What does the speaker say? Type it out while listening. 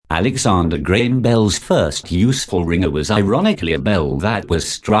Alexander Graham Bell's first useful ringer was ironically a bell that was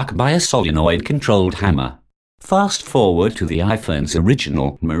struck by a solenoid-controlled hammer. Fast forward to the iPhone's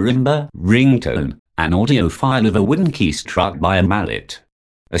original Marimba ringtone, an audio file of a wooden key struck by a mallet.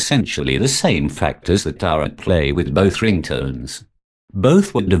 Essentially the same factors that are at play with both ringtones.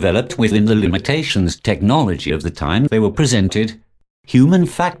 Both were developed within the limitations technology of the time they were presented. Human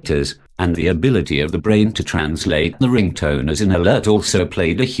factors and the ability of the brain to translate the ringtone as an alert also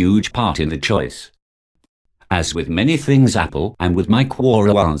played a huge part in the choice. As with many things Apple and with my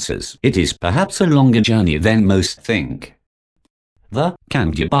Quora answers, it is perhaps a longer journey than most think. The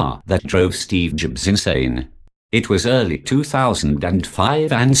candy bar that drove Steve Jobs insane. It was early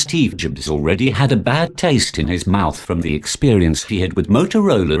 2005 and Steve Jobs already had a bad taste in his mouth from the experience he had with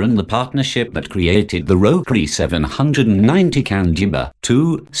Motorola and the partnership that created the Roku 790 Candy Bar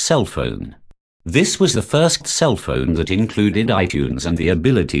 2 cell phone. This was the first cell phone that included iTunes and the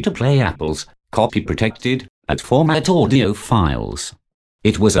ability to play Apple's copy-protected format audio files.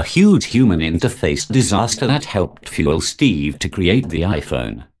 It was a huge human interface disaster that helped fuel Steve to create the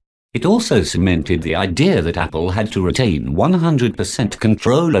iPhone. It also cemented the idea that Apple had to retain 100%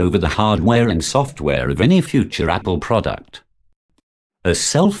 control over the hardware and software of any future Apple product. A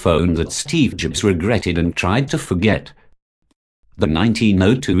cell phone that Steve Jobs regretted and tried to forget. The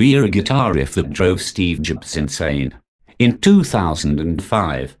 1902-era guitar riff that drove Steve Jobs insane. In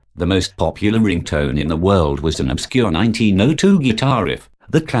 2005, the most popular ringtone in the world was an obscure 1902 guitar riff,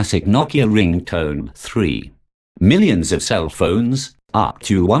 the classic Nokia ringtone 3. Millions of cell phones, up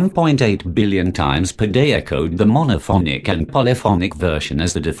to 1.8 billion times per day, echoed the monophonic and polyphonic version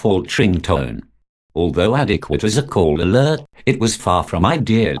as the default ringtone. Although adequate as a call alert, it was far from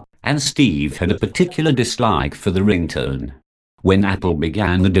ideal, and Steve had a particular dislike for the ringtone. When Apple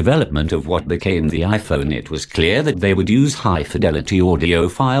began the development of what became the iPhone, it was clear that they would use high-fidelity audio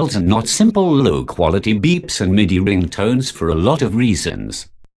files and not simple low-quality beeps and MIDI ringtones for a lot of reasons.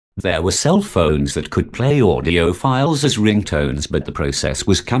 There were cell phones that could play audio files as ringtones, but the process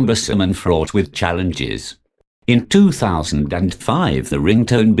was cumbersome and fraught with challenges. In 2005, the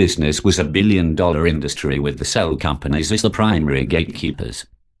ringtone business was a billion-dollar industry with the cell companies as the primary gatekeepers.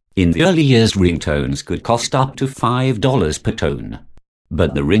 In the early years, ringtones could cost up to $5 per tone.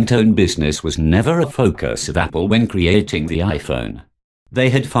 But the ringtone business was never a focus of Apple when creating the iPhone. They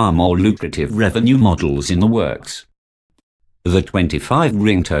had far more lucrative revenue models in the works. The 25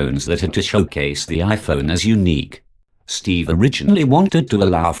 ringtones that had to showcase the iPhone as unique. Steve originally wanted to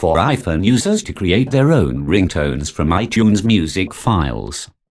allow for iPhone users to create their own ringtones from iTunes music files.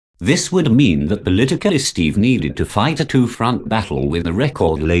 This would mean that politically Steve needed to fight a two-front battle with the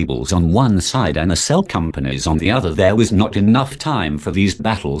record labels on one side and the cell companies on the other. There was not enough time for these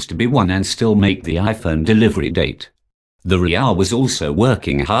battles to be won and still make the iPhone delivery date. The RIA was also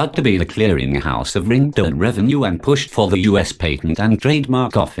working hard to be the clearinghouse of ringtone revenue and pushed for the US Patent and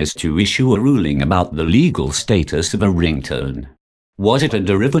Trademark Office to issue a ruling about the legal status of a ringtone. Was it a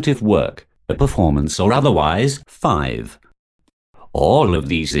derivative work, a performance, or otherwise? 5. All of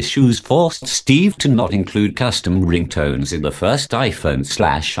these issues forced Steve to not include custom ringtones in the first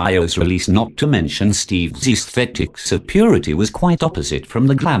iPhone/iOS release, not to mention Steve's aesthetics of purity was quite opposite from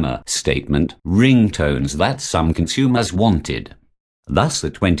the glamour statement ringtones that some consumers wanted. Thus the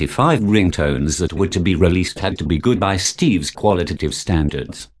 25 ringtones that were to be released had to be good by Steve's qualitative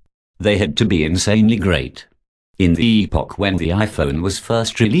standards. They had to be insanely great. In the epoch when the iPhone was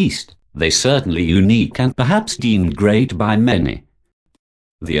first released, they certainly unique and perhaps deemed great by many.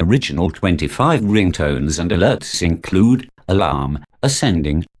 The original 25 ringtones and alerts include alarm,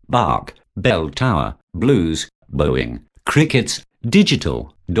 ascending, bark, bell tower, blues, bowing, crickets,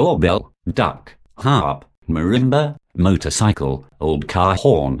 digital, doorbell, duck, harp, marimba, motorcycle, old car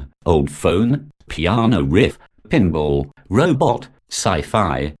horn, old phone, piano riff, pinball, robot,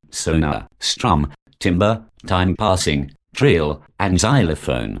 sci-fi, sonar, strum, timbre, time passing, trill, and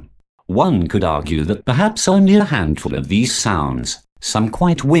xylophone. One could argue that perhaps only a handful of these sounds, some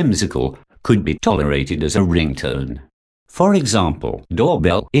quite whimsical, could be tolerated as a ringtone. For example,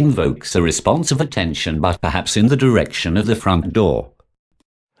 doorbell invokes a response of attention but perhaps in the direction of the front door.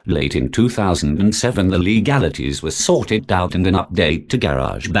 Late in 2007 the legalities were sorted out and an update to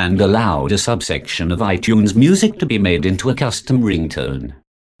GarageBand allowed a subsection of iTunes Music to be made into a custom ringtone.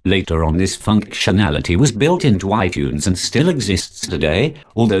 Later on this functionality was built into iTunes and still exists today,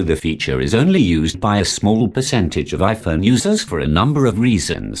 although the feature is only used by a small percentage of iPhone users for a number of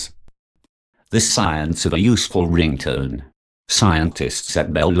reasons. The science of a useful ringtone. Scientists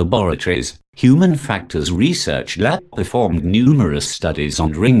at Bell Laboratories, Human Factors Research Lab performed numerous studies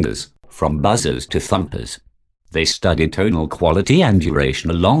on ringers, from buzzers to thumpers. They studied tonal quality and duration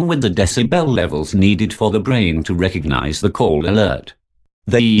along with the decibel levels needed for the brain to recognize the call alert.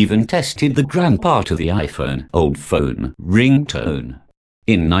 They even tested the grandpa to the iPhone, old phone, ringtone.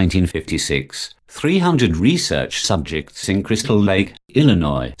 In 1956, 300 research subjects in Crystal Lake,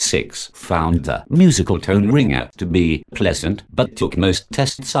 Illinois, found the musical tone ringer to be pleasant, but took most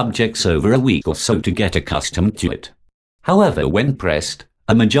test subjects over a week or so to get accustomed to it. However, when pressed,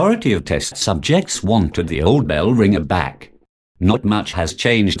 a majority of test subjects wanted the old bell ringer back. Not much has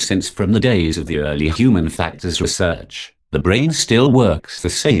changed since from the days of the early human factors research. The brain still works the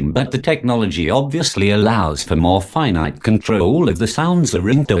same, but the technology obviously allows for more finite control of the sounds a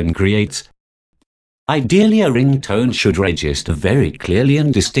ringtone creates. Ideally, a ringtone should register very clearly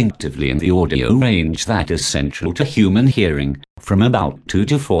and distinctively in the audio range that is central to human hearing, from about 2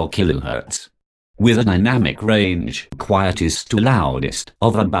 to 4 kHz. With a dynamic range, quietest to loudest,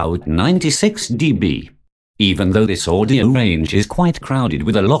 of about 96 dB. Even though this audio range is quite crowded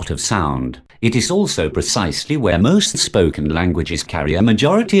with a lot of sound, it is also precisely where most spoken languages carry a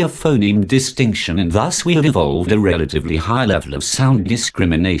majority of phoneme distinction, and thus we have evolved a relatively high level of sound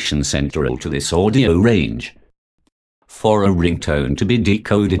discrimination central to this audio range. For a ringtone to be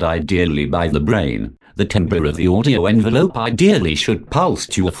decoded ideally by the brain, the timbre of the audio envelope ideally should pulse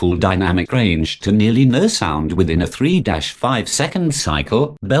to a full dynamic range to nearly no sound within a 3-5 second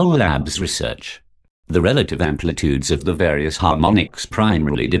cycle, Bell Labs research. The relative amplitudes of the various harmonics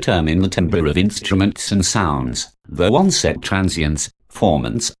primarily determine the timbre of instruments and sounds, though onset transients,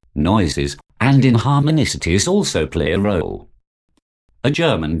 formants, noises, and inharmonicities also play a role. A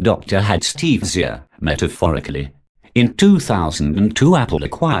German doctor had Steve's ear, metaphorically. In 2002, Apple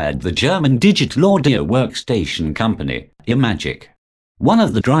acquired the German digital audio workstation company, Imagic. One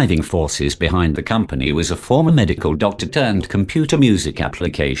of the driving forces behind the company was a former medical doctor turned computer music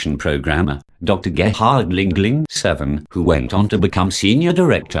application programmer, Dr. Gerhard Lingling, who went on to become Senior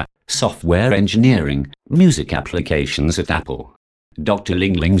Director, Software Engineering, Music Applications at Apple. Dr.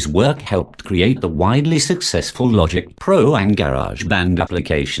 Lingling's work helped create the widely successful Logic Pro and GarageBand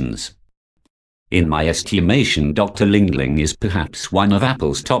applications. In my estimation, Dr. Lingling is perhaps one of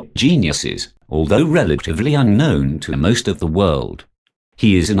Apple's top geniuses, although relatively unknown to most of the world.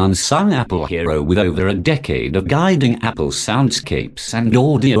 He is an unsung Apple hero with over a decade of guiding Apple's soundscapes and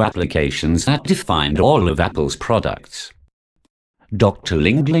audio applications that defined all of Apple's products. Dr.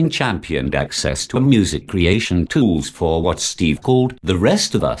 Lingling championed access to music creation tools for what Steve called the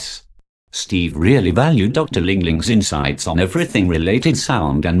rest of us. Steve really valued Dr. Lingling's insights on everything related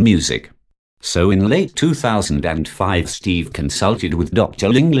sound and music. So in late 2005, Steve consulted with Dr.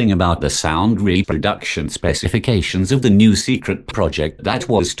 Lingling about the sound reproduction specifications of the new secret project that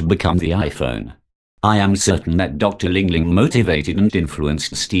was to become the iPhone. I am certain that Dr. Lingling motivated and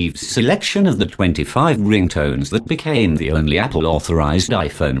influenced Steve's selection of the 25 ringtones that became the only Apple-authorized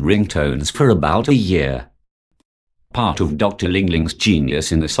iPhone ringtones for about a year. Part of Dr. Lingling's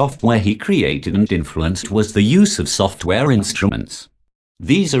genius in the software he created and influenced was the use of software instruments.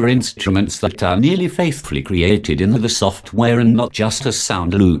 These are instruments that are nearly faithfully created in the software and not just a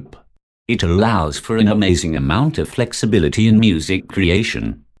sound loop. It allows for an amazing amount of flexibility in music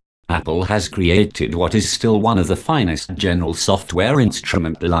creation. Apple has created what is still one of the finest general software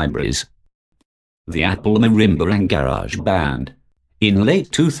instrument libraries. The Apple Marimba and GarageBand. In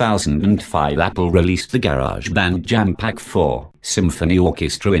late 2005, Apple released the GarageBand Jam Pack 4 Symphony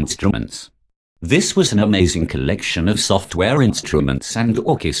Orchestra instruments. This was an amazing collection of software instruments and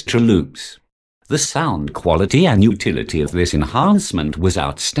orchestra loops. The sound quality and utility of this enhancement was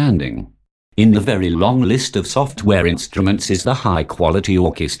outstanding. In the very long list of software instruments is the high-quality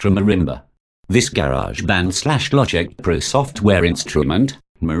orchestra Marimba. This GarageBand/Logic Pro software instrument,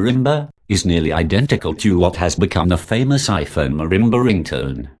 Marimba, is nearly identical to what has become the famous iPhone Marimba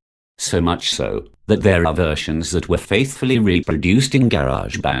ringtone. So much so, that there are versions that were faithfully reproduced in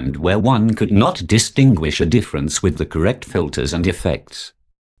GarageBand where one could not distinguish a difference with the correct filters and effects.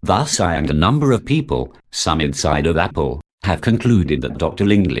 Thus I and a number of people, some inside of Apple, have concluded that Dr.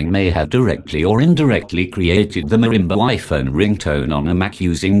 Lingling may have directly or indirectly created the Marimba iPhone ringtone on a Mac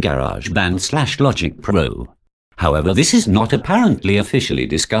using GarageBand/Logic Pro. However, this is not apparently officially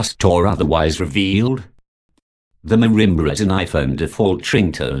discussed or otherwise revealed. The Marimba is an iPhone default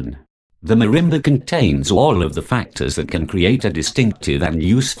ringtone. The Marimba contains all of the factors that can create a distinctive and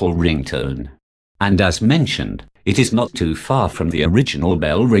useful ringtone. And as mentioned, it is not too far from the original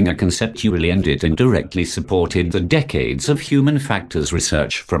bell ringer conceptually, and it indirectly supported the decades of human factors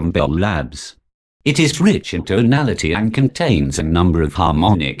research from Bell Labs. It is rich in tonality and contains a number of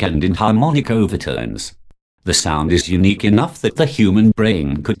harmonic and inharmonic overtones. The sound is unique enough that the human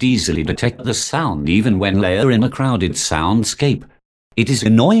brain could easily detect the sound even when they are in a crowded soundscape. It is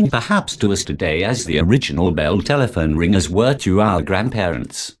annoying perhaps to us today as the original bell telephone ringers were to our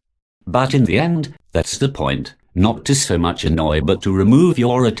grandparents. But in the end, that's the point, not to so much annoy but to remove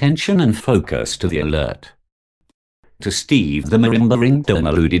your attention and focus to the alert. To Steve, the Marimba ringtone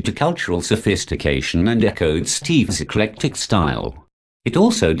alluded to cultural sophistication and echoed Steve's eclectic style. It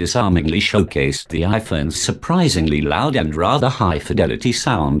also disarmingly showcased the iPhone's surprisingly loud and rather high-fidelity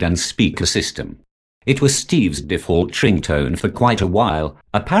sound and speaker system. It was Steve's default ringtone for quite a while,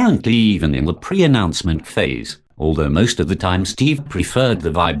 apparently even in the pre-announcement phase, although most of the time Steve preferred the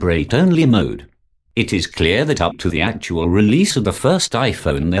vibrate-only mode. It is clear that up to the actual release of the first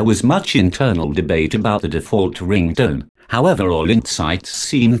iPhone there was much internal debate about the default ringtone. However, all insights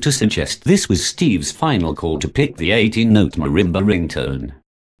seem to suggest this was Steve's final call to pick the 18-note Marimba ringtone.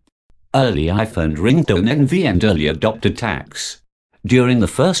 Early iPhone ringtone envy and early adopter tax. During the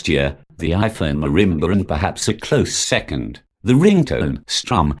first year, the iPhone Marimba and perhaps a close second, the ringtone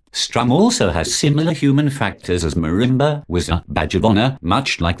Strum also has similar human factors as Marimba was a badge of honor,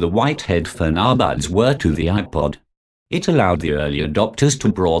 much like the white headphone earbuds were to the iPod. It allowed the early adopters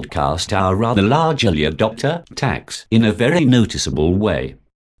to broadcast our rather large early adopter tax in a very noticeable way.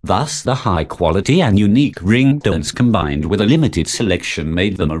 Thus, the high quality and unique ringtones combined with a limited selection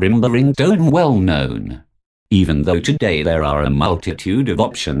made the Marimba ringtone well known. Even though today there are a multitude of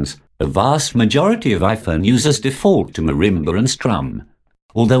options, a vast majority of iPhone users default to Marimba and Strum.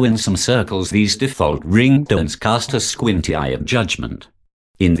 Although in some circles these default ringtones cast a squinty eye of judgment.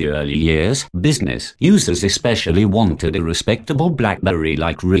 In the early years, business users especially wanted a respectable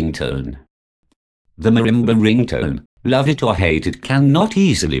BlackBerry-like ringtone. The Marimba ringtone, love it or hate it, cannot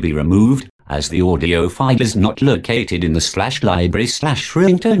easily be removed, as the audio file is not located in the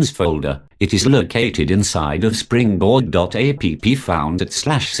 /library/ringtones folder. It is located inside of springboard.app found at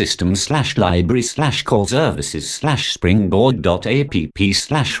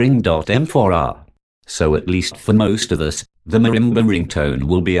system/library/callservices/springboard.app/ring.m4r. So at least for most of us, the Marimba ringtone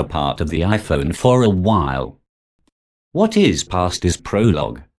will be a part of the iPhone for a while. What is past is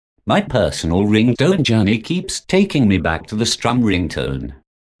prologue. My personal ringtone journey keeps taking me back to the Strum ringtone.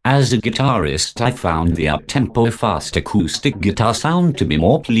 As a guitarist, I found the up-tempo fast acoustic guitar sound to be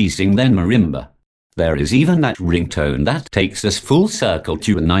more pleasing than Marimba. There is even that ringtone that takes us full circle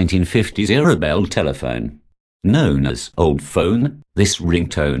to a 1950s era bell telephone. Known as Old Phone, this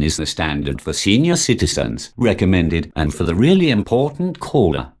ringtone is the standard for senior citizens, recommended, and for the really important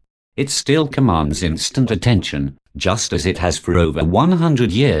caller. It still commands instant attention, just as it has for over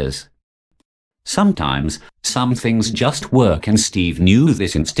 100 years. Sometimes, some things just work, and Steve knew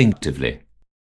this instinctively.